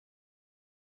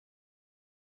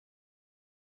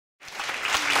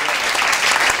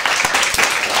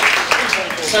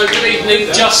So good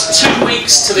evening, just 2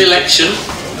 weeks to the election,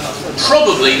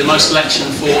 probably the most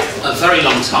election for a very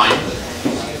long time.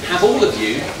 Have all of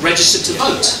you registered to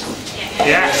vote?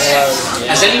 Yes.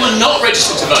 Has anyone not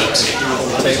registered to vote?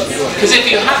 Because if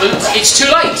you haven't, it's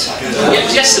too late. It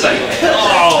was yesterday.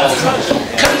 Oh.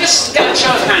 Can we just get a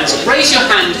show of hands? Raise your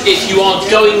hand if you are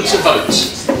going to vote.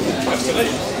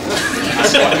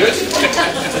 That's quite good.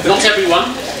 Not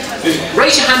everyone.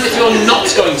 Raise your hand if you're not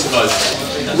going to vote.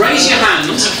 Raise your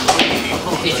hand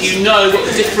if you know what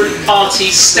the different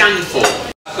parties stand for.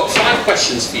 I've got 5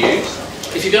 questions for you.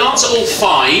 If you can answer all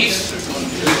 5,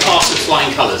 you pass with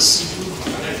flying colours.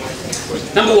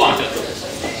 Number 1.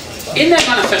 In their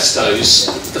manifestos,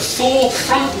 the 4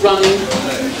 front-running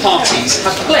parties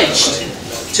have pledged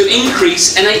to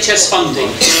increase NHS funding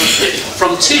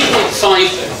from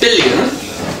 2.5 billion,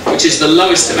 which is the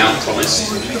lowest amount promised,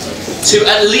 to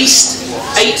at least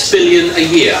 8 billion a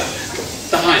year,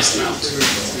 the highest amount.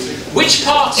 Which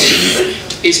party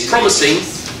is promising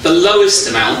the lowest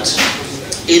amount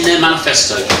in their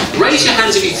manifesto? Raise your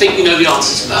hands if you think you know the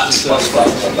answer to that.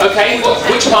 Okay,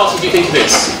 which party do you think it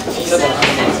is?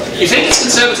 You think it's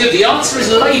Conservative? The answer is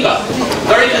Labour.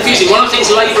 Very confusing. One of the things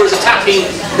Labour is attacking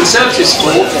Conservatives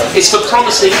for is for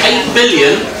promising 8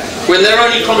 billion when they're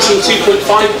only promising 2.5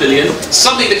 billion,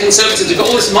 something the Conservatives have got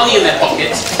all this money in their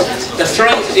pocket. They're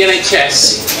throwing to the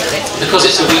NHS because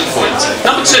it's a weak point.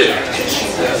 Number 2.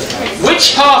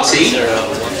 Which party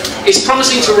is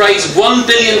promising to raise £1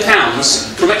 billion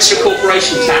from extra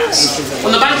corporation tax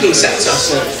on the banking sector?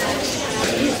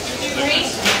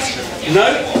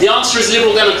 No, the answer is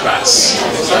Liberal Democrats.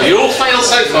 So you all failed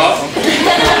so far.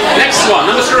 Next one,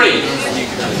 number 3.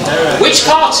 Which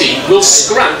party will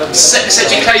scrap sex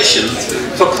education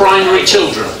for primary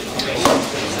children?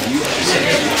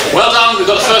 Well done, we've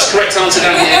got the first correct answer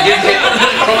down here.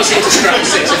 UKIP promising to scrap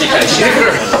sex education.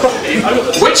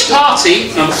 Which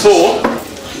party, number 4,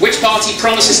 which party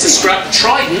promises to scrap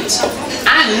Trident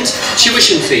and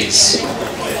tuition fees?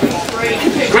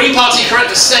 Green Party, correct,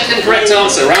 the second correct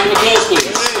answer. Round of applause, please.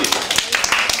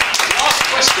 Last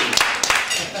question.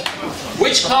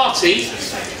 Which party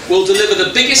will deliver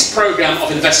the biggest programme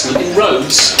of investment in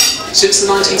roads since the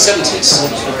 1970s?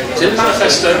 It's in the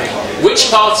manifesto. Which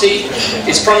party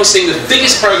is promising the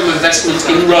biggest programme of investment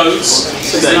in roads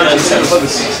since the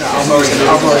 1970s?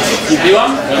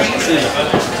 Anyone?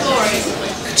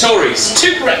 Tories.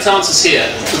 2 correct answers here.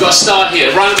 We've got a star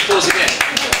here. Round of applause again.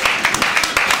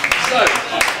 So,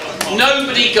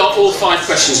 nobody got all 5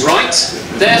 questions right.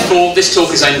 Therefore, this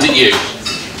talk is aimed at you.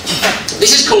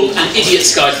 This is called an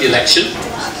idiot's guide to the election,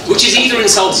 which is either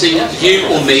insulting you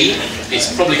or me.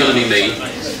 It's probably going to be me.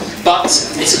 But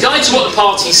it's a guide to what the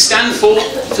parties stand for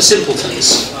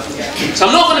simpletons. So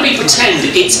I'm not going to pretend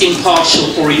it's impartial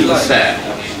or even fair.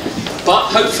 But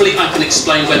hopefully I can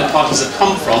explain where the parties have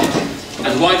come from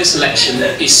and why this election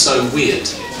is so weird.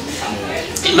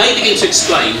 It may begin to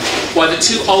explain why the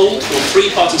 2 old or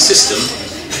 3-party system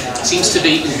seems to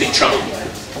be in big trouble.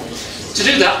 To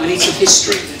do that, we need some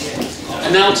history.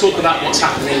 And now I'll talk about what's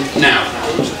happening now.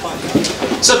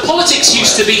 So politics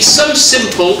used to be so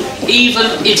simple, even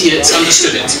idiots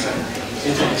understood it.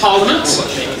 Parliament,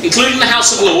 including the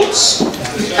House of Lords,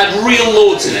 had real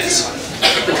lords in it.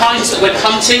 The kinds that went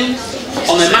hunting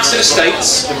on their massive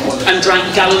estates and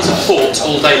drank gallons of port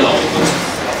all day long.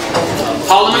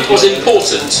 Parliament was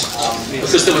important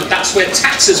because that's where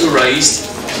taxes were raised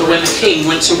for when the king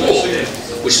went to war,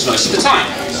 which was most of the time.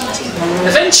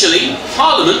 Eventually,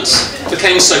 Parliament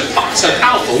became so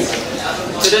powerful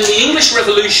that in the English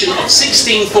Revolution of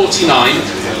 1649,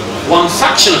 one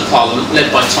faction of Parliament, led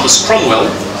by Thomas Cromwell,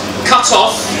 cut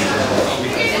off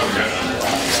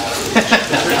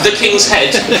the king's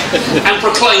head and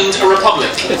proclaimed a republic.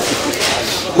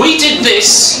 We did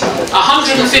this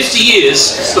 150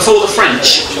 years before the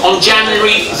French on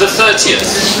January the 30th.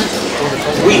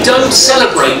 We don't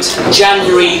celebrate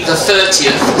January the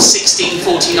 30th,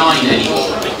 1649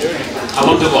 anymore. I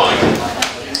wonder why.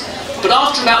 But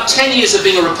after about 10 years of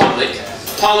being a republic,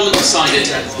 Parliament decided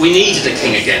we needed a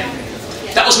king again.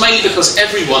 That was mainly because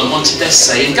everyone wanted their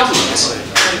say in government.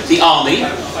 The army,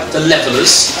 the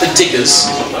levellers, the diggers,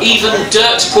 even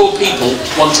dirt poor people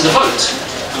wanted a vote.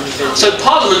 So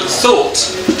Parliament thought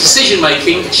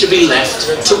decision-making should be left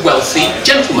to wealthy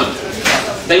gentlemen.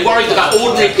 They worried about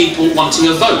ordinary people wanting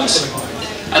a vote.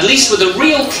 At least with a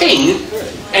real king,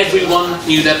 everyone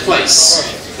knew their place.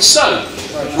 So,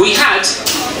 we had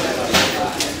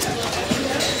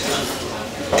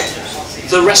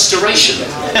the Restoration.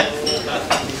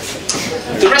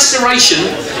 The Restoration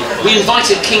we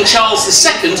invited King Charles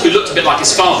II, who looked a bit like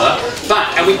his father,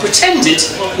 back, and we pretended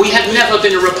we had never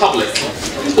been a republic,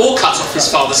 or cut off his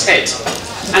father's head.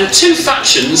 And two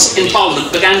factions in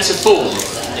Parliament began to form,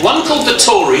 one called the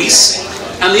Tories,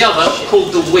 and the other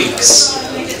called the Whigs.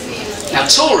 Now,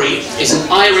 Tory is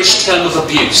an Irish term of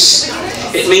abuse.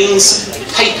 It means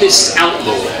papist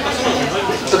outlaw,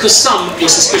 because some were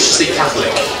suspiciously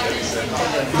Catholic.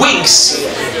 Whigs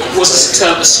was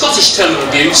a Scottish term of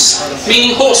abuse,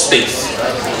 meaning horse thief.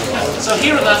 So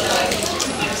here are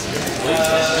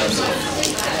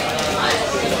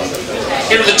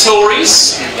the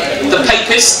Tories, the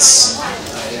papists,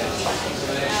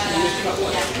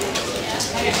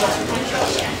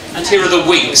 and here are the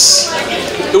Whigs,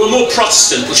 who were more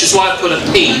Protestant, which is why I put a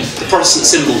P, the Protestant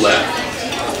symbol there.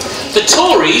 The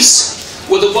Tories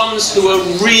were the ones who were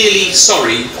really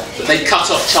sorry that they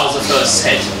cut off Charles I's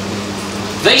head.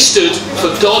 They stood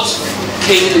for God,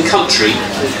 King and country,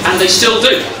 and they still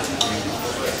do.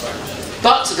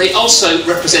 But they also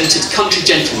represented country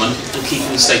gentlemen and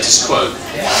keeping the status quo.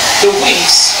 The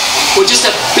Whigs were just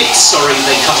a bit sorry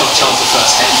they cut off Charles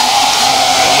I's head.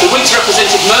 The Whigs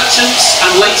represented merchants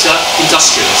and later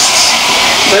industrialists.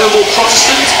 They were more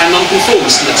Protestant and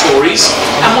nonconformist than the Tories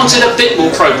and wanted a bit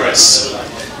more progress.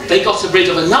 They got rid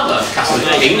of another Catholic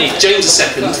king, James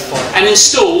II, and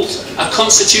installed a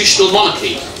constitutional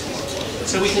monarchy.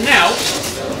 So we can now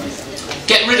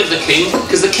get rid of the king,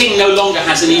 because the king no longer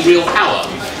has any real power,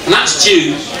 and that's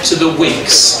due to the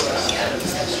Whigs.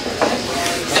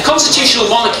 A constitutional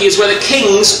monarchy is where the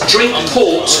kings drink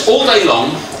port all day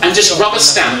long and just rubber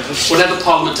stamp whatever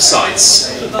Parliament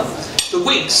decides. The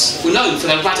Whigs were known for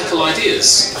their radical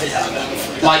ideas,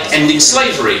 like ending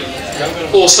slavery,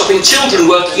 or stopping children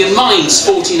working in mines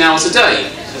 14 hours a day.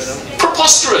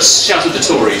 Preposterous, shouted the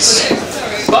Tories.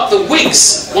 But the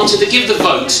Whigs wanted to give the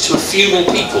vote to a few more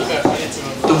people.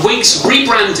 The Whigs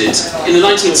rebranded in the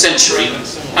 19th century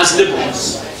as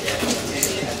Liberals.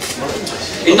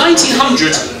 In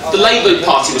 1900, the Labour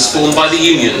Party was formed by the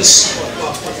unions.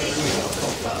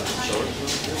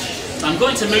 I'm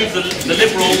going to move the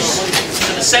Liberals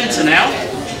to the centre now,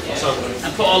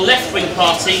 and put our left-wing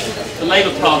party, the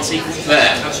Labour Party,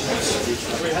 there.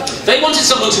 They wanted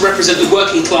someone to represent the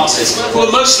working classes, who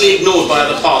were mostly ignored by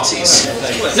other parties.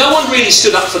 No one really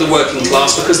stood up for the working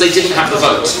class because they didn't have the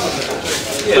vote.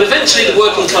 But eventually the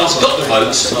working class got the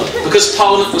vote because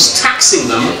Parliament was taxing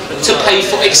them to pay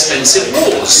for expensive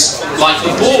wars, like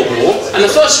the Boer War and the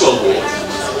First World War.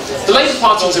 The Labour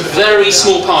Party was a very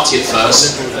small party at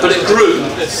first, but it grew,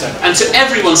 and to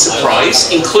everyone's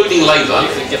surprise, including Labour,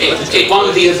 it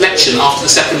won the election after the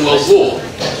Second World War.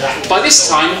 By this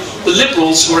time, the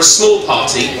Liberals were a small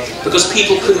party because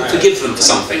people couldn't forgive them for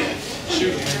something.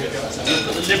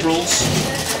 The Liberals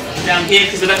down here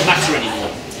because they don't matter anymore.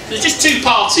 There's just two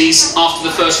parties after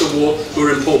the First World War who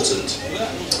were important.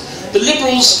 The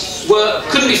Liberals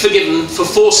couldn't be forgiven for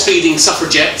force-feeding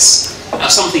suffragettes,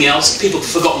 something else, people have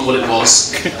forgotten what it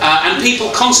was, and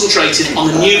people concentrated on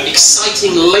the new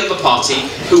exciting Labour Party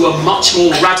who were much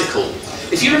more radical.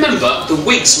 If you remember, the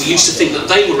Whigs were used to think that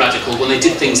they were radical when they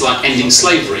did things like ending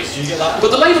slavery.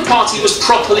 But the Labour Party was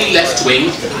properly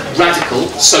left-wing, radical,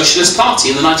 socialist party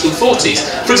in the 1940s.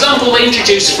 For example, they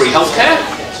introduced free healthcare,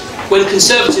 when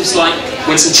Conservatives like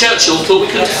Winston Churchill thought we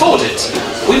couldn't afford it.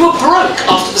 We were broke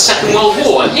after the Second World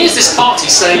War, and here's this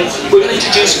party saying we're going to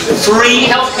introduce free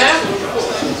healthcare.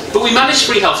 But we managed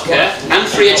free healthcare and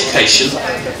free education,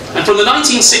 and from the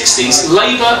 1960s,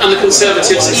 Labour and the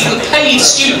Conservatives even paid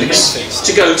students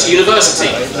to go to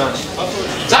university.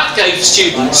 That gave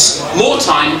students more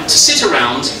time to sit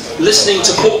around listening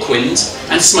to Hawkwind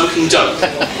and smoking dope.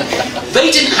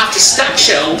 They didn't have to stack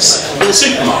shelves in the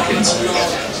supermarket.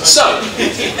 So,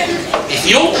 if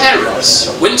your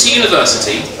parents went to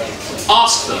university,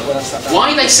 ask them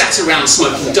why they sat around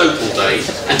smoking dope all day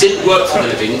and didn't work for a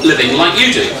living like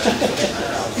you do.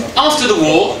 After the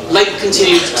war, Labour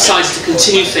decided to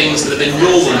continue things that have been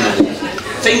normal.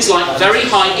 Things like very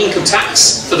high income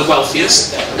tax for the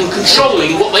wealthiest and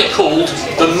controlling what they called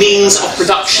the means of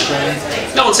production.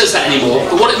 No one says that anymore,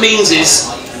 but what it means is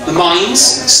the mines,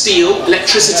 steel,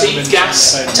 electricity,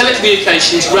 gas,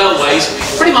 telecommunications, railways,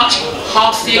 pretty much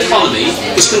half the economy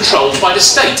was controlled by the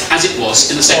state, as it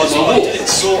was in the Second World War.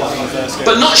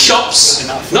 But not shops,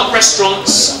 not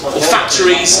restaurants, or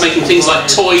factories making things like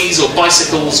toys or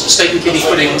bicycles or steak and kidney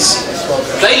puddings.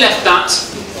 They left that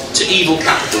to evil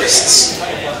capitalists.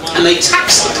 And they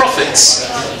taxed the profits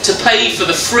to pay for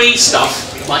the free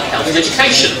stuff like health and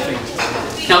education.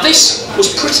 Now this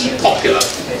was pretty popular,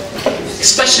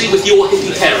 especially with your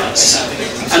hippie parents,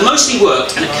 and mostly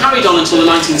worked, and it carried on until the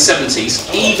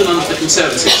 1970s, even under the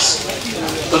Conservatives.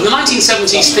 But in the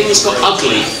 1970s, things got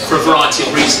ugly for a variety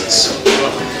of reasons.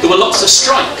 There were lots of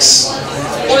strikes.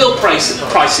 Oil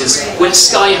prices went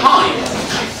sky high.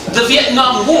 The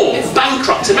Vietnam War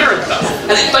bankrupted America,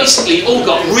 and it basically all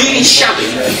got really shabby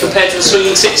compared to the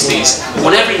swinging 60s,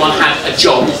 when everyone had a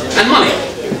job and money.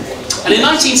 And in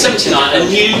 1979, a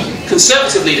new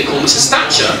Conservative leader called Mrs.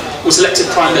 Thatcher was elected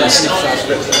Prime Minister.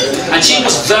 And she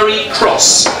was very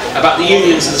cross about the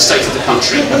unions and the state of the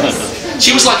country.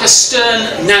 She was like a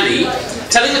stern nanny,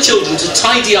 telling the children to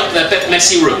tidy up their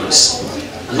messy rooms.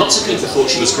 And lots of people thought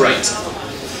she was great.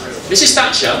 Mrs.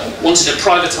 Thatcher wanted to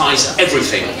privatise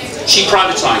everything. She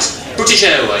privatised British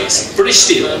Airways, British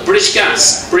Steel, British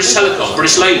Gas, British Telecom,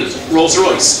 British Leyland,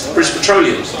 Rolls-Royce, British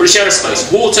Petroleum, British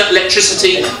Aerospace, water,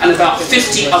 electricity, and about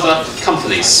 50 other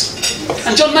companies.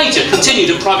 And John Major continued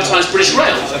to privatise British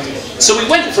Rail. So we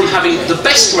went from having the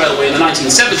best railway in the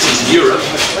 1970s in Europe,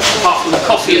 apart from the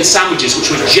coffee and sandwiches,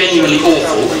 which were genuinely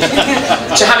awful,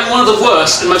 to having one of the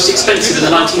worst and most expensive in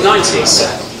the 1990s.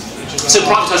 So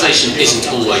privatisation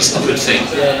isn't always a good thing.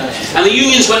 And the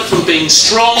unions went from being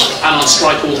strong and on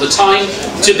strike all the time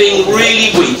to being really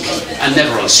weak and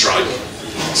never on strike.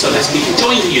 So less people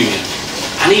joined the union.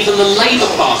 And even the Labour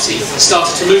Party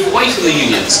started to move away from the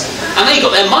unions. And they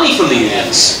got their money from the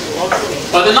unions.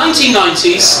 By the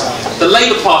 1990s, the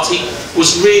Labour Party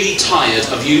was really tired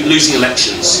of losing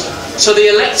elections. So they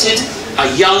elected a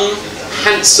young,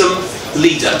 handsome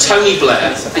leader, Tony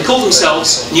Blair, and called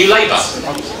themselves New Labour.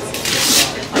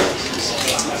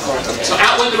 So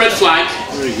out went the red flag,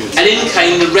 and in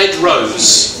came the red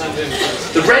rose.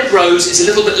 The red rose is a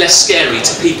little bit less scary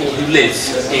to people who live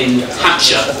in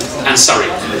Hampshire and Surrey.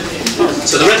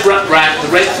 So the red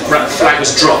flag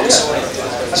was dropped.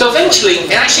 So eventually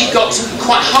it actually got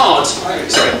quite hard.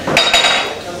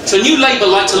 So New Labour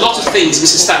liked a lot of things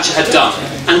Mrs. Thatcher had done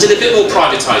and did a bit more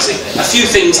privatising, a few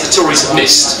things the Tories had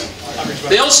missed.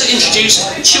 They also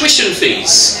introduced tuition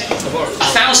fees,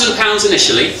 £1,000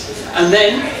 initially, and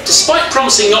then, despite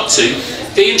promising not to,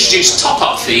 they introduced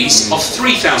top-up fees of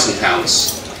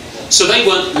 £3,000. So they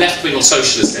weren't left-wing or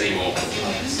socialist anymore.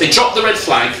 They dropped the red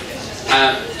flag,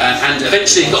 and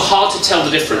eventually it got hard to tell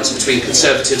the difference between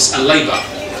Conservatives and Labour.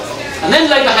 And then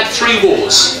Labour had 3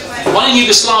 wars, one in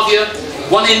Yugoslavia,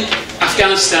 one in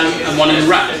Afghanistan, and one in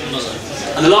Iraq.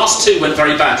 And the last 2 went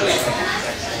very badly.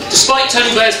 Despite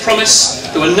Tony Blair's promise,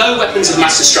 there were no weapons of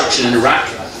mass destruction in Iraq,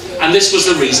 and this was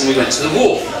the reason we went to the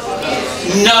war.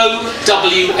 No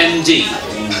WMD,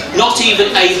 not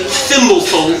even a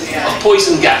thimbleful of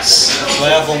poison gas.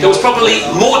 There was probably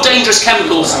more dangerous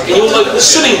chemicals in your local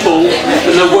swimming pool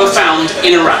than there were found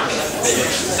in Iraq.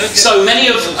 So many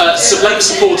of Labour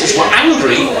supporters were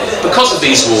angry because of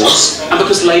these wars and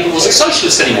because Labour wasn't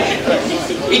socialist anymore.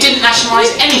 It didn't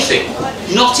nationalise anything,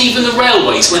 not even the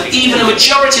railways, when even a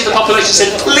majority of the population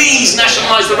said, please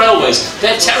nationalise the railways,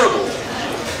 they're terrible.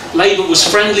 Labour was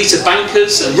friendly to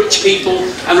bankers and rich people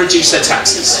and reduced their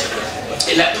taxes.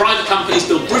 It let private companies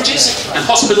build bridges and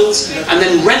hospitals and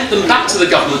then rent them back to the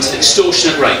government at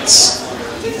extortionate rates.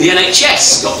 The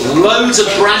NHS got loads of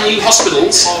brand new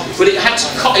hospitals, but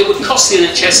it would cost the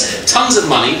NHS tons of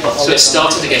money, so it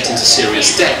started to get into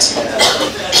serious debt.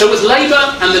 So with Labour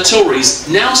and the Tories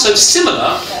now so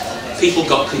similar, people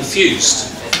got confused.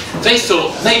 They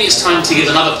thought maybe it's time to give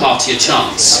another party a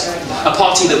chance. A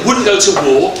party that wouldn't go to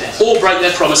war or break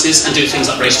their promises and do things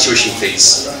like raise tuition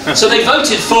fees. So they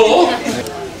voted for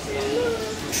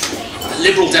the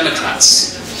Liberal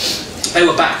Democrats. They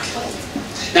were back.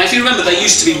 Now if you remember, they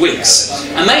used to be Whigs,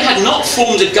 and they had not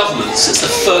formed a government since the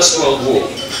First World War.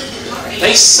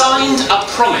 They signed a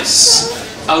promise,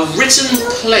 a written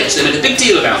pledge, they made a big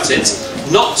deal about it,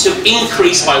 not to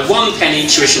increase by 1 penny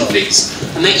tuition fees.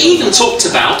 And they even talked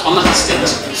about, on the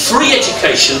hustings, free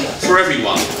education for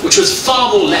everyone, which was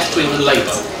far more left-wing than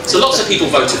Labour. So lots of people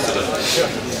voted for them.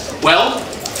 Well,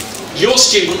 your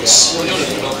students,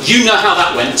 you know how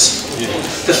that went.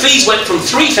 The fees went from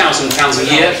 £3,000 a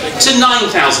year to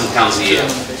 £9,000 a year.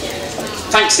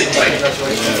 Thanks, Nick Clegg.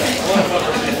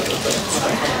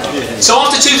 So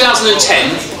after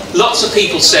 2010, lots of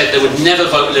people said they would never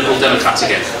vote Liberal Democrat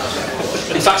again.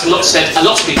 In fact, a lot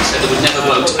of people said they would never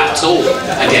vote at all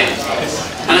again.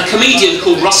 And a comedian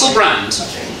called Russell Brand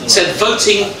said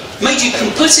voting made you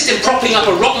complicit in propping up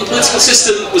a rotten political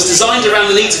system that was designed around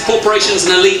the needs of corporations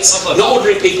and elites, not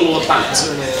ordinary people on the planet.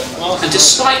 And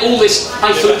despite all this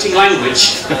highfalutin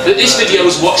language, this video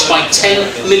was watched by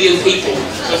 10 million people,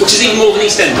 which is even more than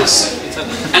EastEnders.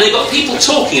 And they got people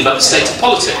talking about the state of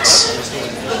politics.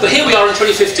 But here we are in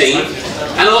 2015,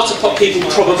 and a lot of people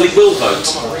probably will vote.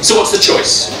 So what's the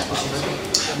choice?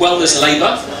 Well, there's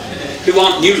Labour, who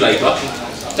aren't New Labour,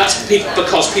 That's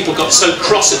because people got so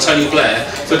cross at Tony Blair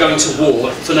for going to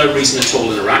war for no reason at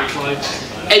all in Iraq.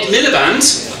 Ed Miliband,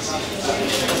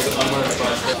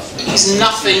 he's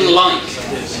nothing like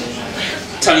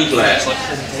Tony Blair.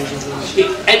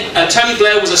 Tony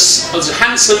Blair was a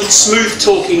handsome,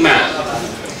 smooth-talking man.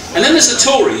 And then there's the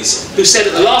Tories, who said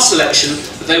at the last election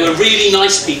that they were really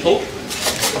nice people.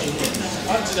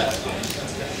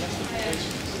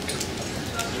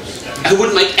 Who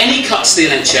wouldn't make any cuts to the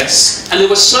NHS, and they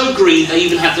were so green they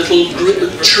even had a little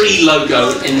tree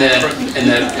logo in their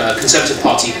Conservative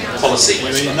Party policy.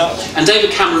 And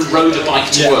David Cameron rode a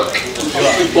bike to work.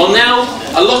 Well, now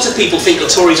a lot of people think the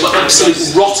Tories were absolute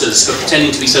rotters for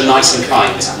pretending to be so nice and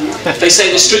kind. They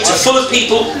say the streets are full of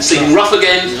people sleeping rough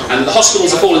again, and the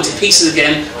hospitals are falling to pieces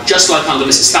again, just like under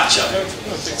Mrs Thatcher.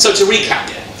 So to recap,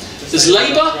 there's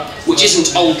Labour, which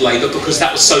isn't old Labour because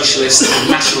that was socialist and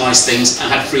nationalised things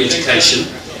and had free education.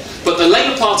 But the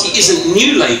Labour Party isn't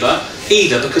new Labour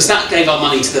either because that gave our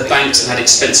money to the banks and had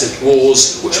expensive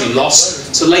wars, which we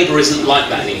lost. So Labour isn't like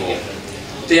that anymore.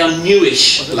 They are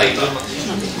newish Labour.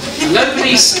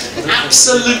 Nobody's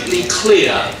absolutely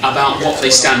clear about what they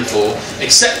stand for,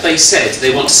 except they said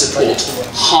they want to support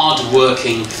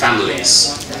hard-working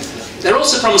families. They're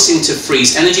also promising to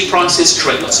freeze energy prices,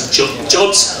 create lots of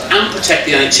jobs and protect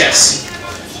the NHS.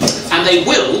 And they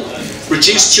will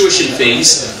reduce tuition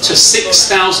fees to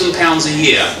 £6,000 a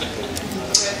year,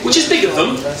 which is big of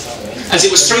them, as it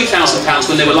was £3,000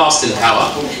 when they were last in power.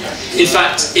 In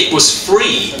fact, it was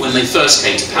free when they first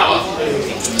came to power.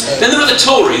 Then there are the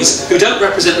Tories, who don't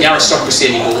represent the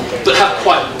aristocracy anymore, but have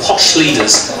quite posh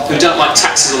leaders who don't like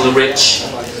taxes on the rich.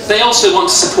 They also want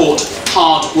to support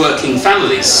hard-working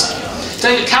families.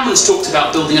 David Cameron's talked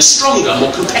about building a stronger,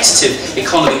 more competitive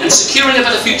economy and securing a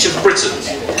better future for Britain.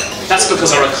 That's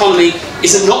because our economy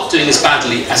is not doing as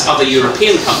badly as other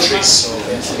European countries.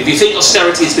 If you think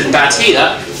austerity has been bad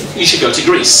here, you should go to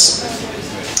Greece.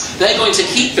 They're going to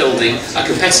keep building a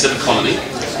competitive economy,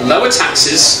 lower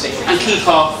taxes, and keep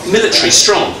our military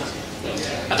strong.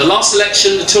 At the last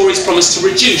election, the Tories promised to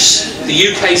reduce the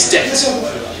UK's debt.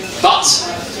 But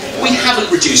we haven't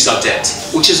reduced our debt,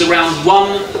 which is around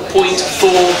 £1.4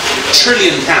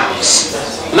 trillion.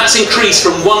 And that's increased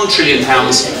from £1 trillion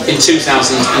in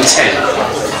 2010.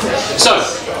 So,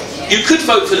 you could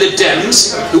vote for Lib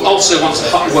Dems, who also want to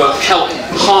help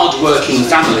hard-working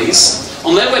families.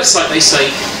 On their website they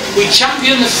say, "We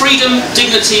champion the freedom,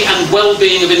 dignity and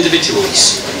well-being of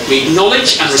individuals. We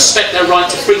acknowledge and respect their right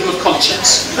to freedom of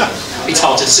conscience." It's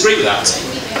hard to disagree with that.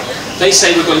 They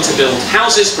say we're going to build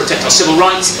houses, protect our civil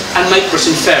rights and make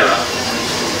Britain fairer.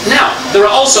 Now, there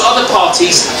are also other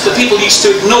parties that people used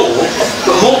to ignore,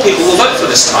 but more people will vote for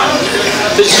this time.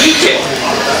 There's UKIP,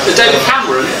 that David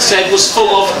Cameron said was full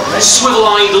of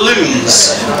swivel-eyed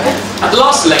loons. At the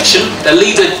last election, their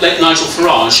leader, Nigel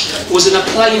Farage, was in a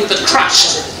plane that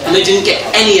crashed, and they didn't get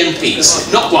any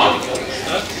MPs, not one.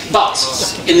 But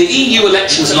in the EU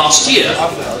elections last year,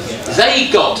 they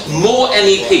got more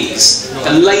MEPs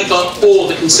than Labour or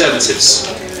the Conservatives.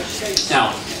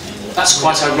 Now, that's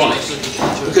quite ironic,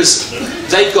 because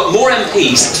they've got more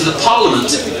MPs to the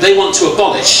Parliament they want to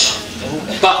abolish,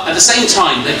 but at the same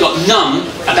time they've got none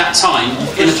at that time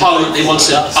in the Parliament they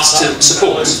wanted us to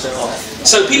support.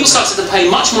 So people started to pay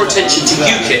much more attention to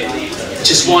UKIP, which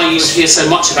is why you hear so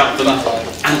much about them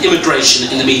and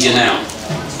immigration in the media now.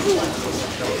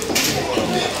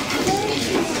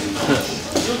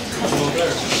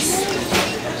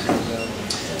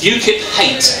 UKIP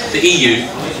hate the EU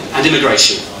and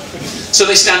immigration. So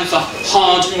they stand for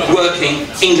hard-working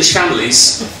English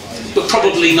families, but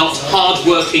probably not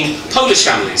hard-working Polish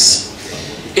families.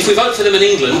 If we vote for them in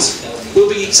England, we'll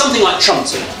be something like Trump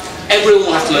do. Everyone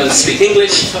will have to learn to speak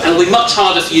English, and it'll be much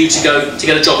harder for you to go to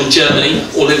get a job in Germany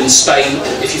or live in Spain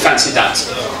if you fancied that.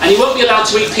 And you won't be allowed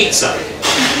to eat pizza.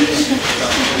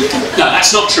 No,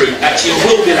 that's not true. Actually, you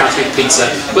will be allowed to eat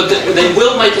pizza, but they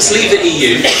will make us leave the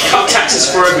EU, cut taxes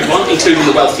for everyone, including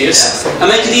the wealthiest, and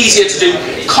make it easier to do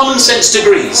common sense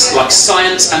degrees like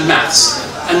science and maths,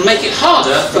 and make it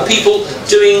harder for people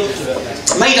doing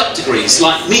made-up degrees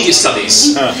like media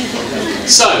studies.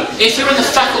 So, if you're in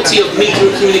the Faculty of Media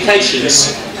and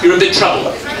Communications, you're in big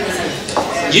trouble.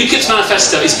 UKIP's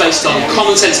manifesto is based on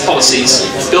common sense policies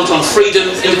built on freedom,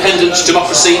 independence, speech,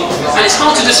 democracy, and it's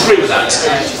hard to disagree with that.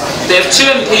 They have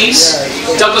 2 MPs,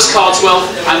 Douglas Cardwell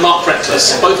and Mark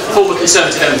Reckless, both former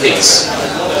Conservative MPs.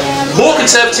 More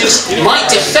Conservatives might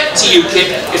defect to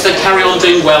UKIP if they carry on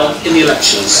doing well in the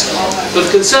elections. But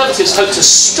the Conservatives hope to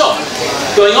stop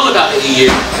going on about the EU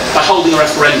by holding a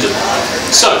referendum.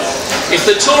 So, if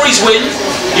the Tories win,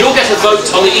 you'll get a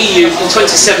vote on the EU in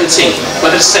 2017,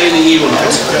 whether to stay in the EU or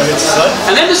not.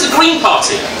 And then there's the Green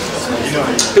Party,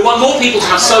 who want more people to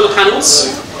have solar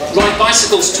panels, ride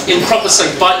bicycles in proper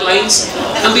safe bike lanes,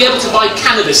 and be able to buy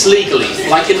cannabis legally,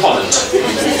 like in Holland.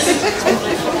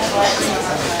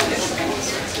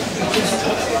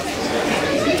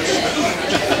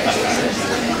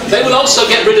 They will also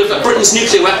get rid of Britain's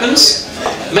nuclear weapons,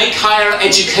 make higher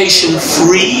education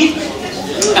free,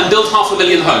 and build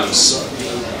 500,000 homes.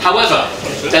 However,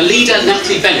 their leader,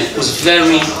 Natalie Bennett, was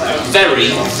very, very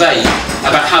vague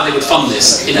about how they would fund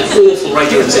this in an awful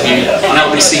radio interview on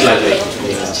LBC lately.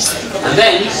 And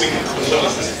then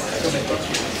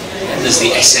there's the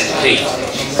SNP.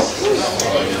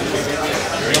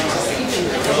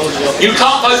 You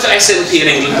can't vote for SNP in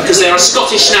England because they're a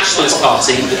Scottish nationalist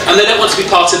party and they don't want to be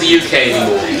part of the UK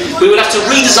anymore. We would have to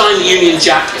redesign the Union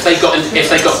Jack if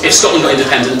Scotland got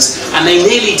independence, and they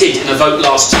nearly did in a vote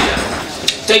last year.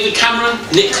 David Cameron,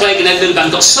 Nick Clegg and Ed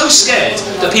Miliband got so scared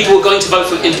that people were going to vote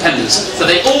for independence that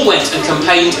they all went and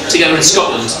campaigned together in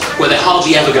Scotland, where they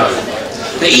hardly ever go.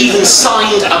 They even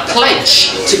signed a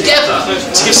pledge together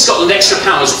to give Scotland extra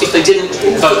powers if they didn't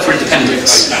vote for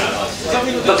independence.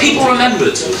 But people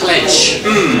remembered pledge,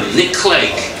 Nick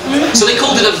Clegg, so they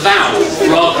called it a vow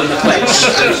rather than a pledge.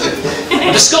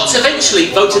 The Scots eventually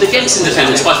voted against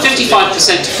independence by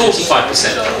 55% to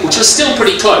 45%, which was still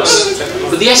pretty close.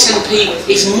 But the SNP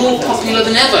is more popular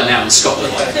than ever now in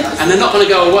Scotland, and they're not going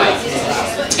to go away.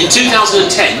 In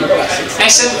 2010,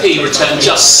 SNP returned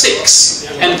just 6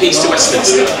 MPs to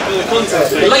Westminster.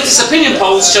 The latest opinion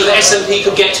polls show that SNP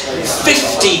could get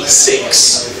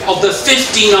 56 of the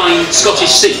 59 Scottish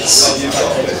seats.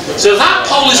 So if that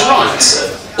poll is right,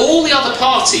 all the other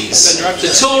parties,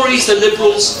 the Tories, the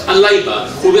Liberals and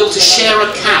Labour, will be able to share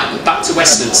a cab back to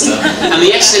Westminster, and the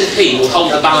SNP will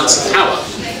hold the balance of power.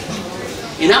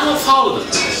 In our Parliament,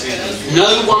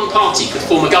 no one party could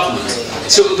form a government,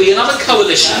 so it will be another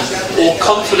coalition or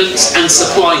confidence and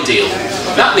supply deal.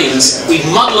 That means we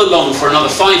muddle along for another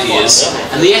 5 years,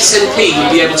 and the SNP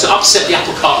will be able to upset the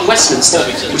apple cart in Westminster,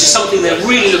 which is something they're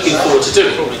really looking forward to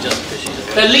doing.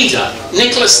 Their leader,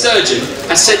 Nicola Sturgeon,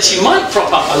 has said she might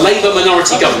prop up a Labour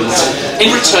minority government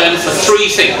in return for 3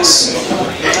 things: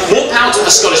 more power to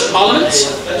the Scottish Parliament,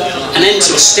 an end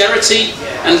to austerity,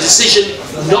 and a decision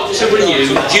not to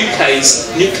renew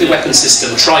UK's nuclear weapons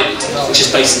system, Trident, which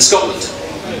is based in Scotland.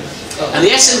 And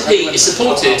the SNP is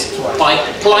supported by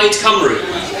Plaid Cymru,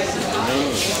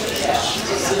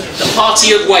 the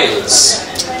Party of Wales,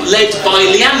 led by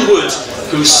Leanne Wood,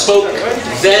 who spoke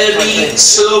very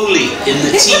slowly in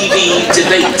the TV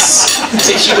debates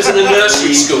since she was a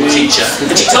nursery school teacher,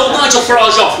 and she told Nigel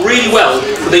Farage off really well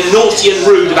for being naughty and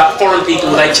rude about foreign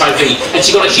people with HIV, and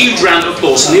she got a huge round of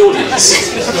applause from the audience.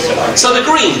 So the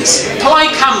Greens,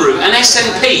 Plaid Cymru and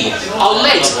SNP are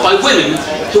led by women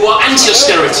who are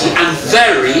anti-austerity and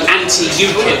very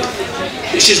anti-UKIP,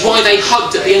 which is why they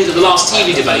hugged at the end of the last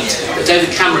TV debate that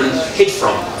David Cameron hid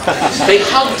from. They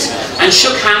hugged and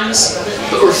shook hands,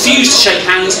 but refused to shake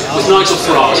hands with Nigel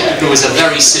Farage, who was a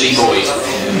very silly boy.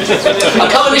 A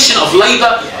coalition of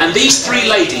Labour and these 3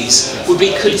 ladies would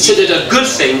be considered a good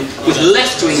thing with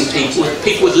left-wing people, with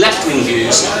people with left-wing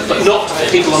views, but not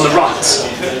people on the right.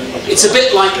 It's a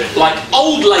bit like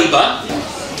old Labour,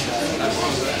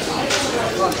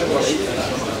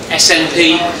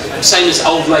 SNP, same as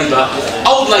old Labour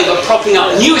propping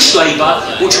up newish Labour,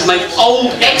 which would make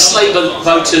old ex-Labour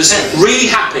voters really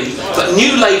happy, but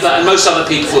new Labour and most other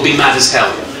people will be mad as hell.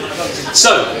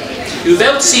 So, you'll be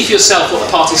able to see for yourself what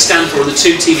the parties stand for in the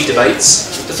 2 TV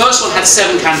debates. The first one had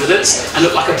 7 candidates and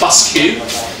looked like a bus queue.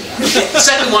 The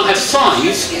second one had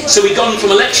 5, so we'd gone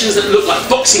from elections that looked like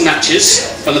boxing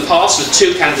matches from the past with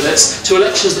 2 candidates to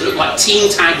elections that looked like team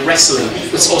tag wrestling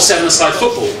or 7-a-side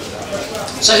football.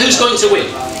 So who's going to win?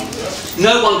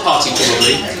 No one party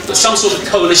probably, but some sort of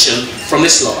coalition from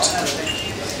this lot.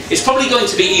 It's probably going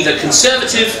to be either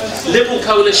Conservative, Liberal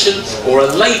coalition or a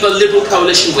Labour Liberal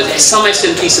coalition with some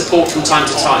SNP support from time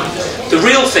to time. The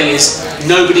real thing is,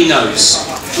 nobody knows.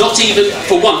 Not even,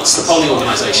 for once, the polling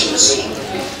organisations.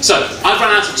 So, I've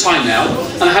run out of time now,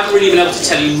 and I haven't really been able to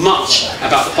tell you much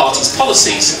about the party's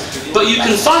policies, but you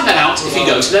can find that out if you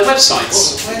go to their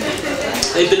websites.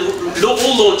 They've been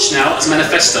all launched now as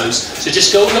manifestos, so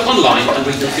just go and look online and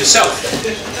read them for yourself.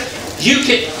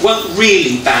 UKIP won't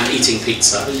really ban eating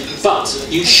pizza, but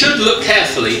you should look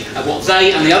carefully at what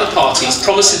they and the other parties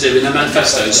promise to do in their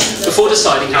manifestos before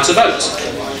deciding how to vote.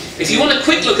 If you want a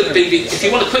quick look, the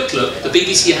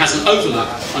BBC has an overlook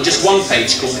on just one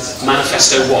page called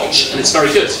Manifesto Watch, and it's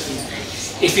very good.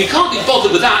 If you can't be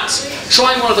bothered with that,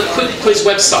 try one of the quick quiz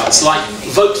websites like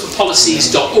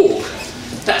voteforpolicies.org.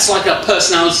 That's like a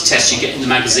personality test you get in the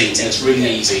magazines, and it's really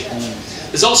easy.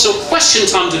 There's also a question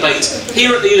time debate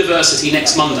here at the university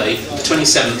next Monday, the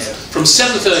 27th, from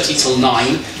 7:30 till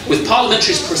 9, with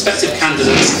parliamentary prospective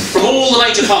candidates from all the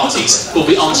major parties who will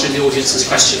be answering the audience's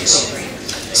questions.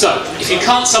 So, if you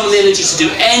can't summon the energy to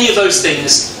do any of those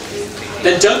things,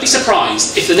 then don't be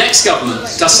surprised if the next government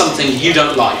does something you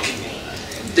don't like.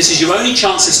 This is your only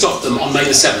chance to stop them on May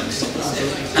the 7th.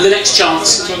 And the next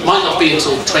chance might not be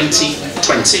until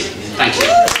 2020. Thank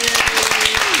you.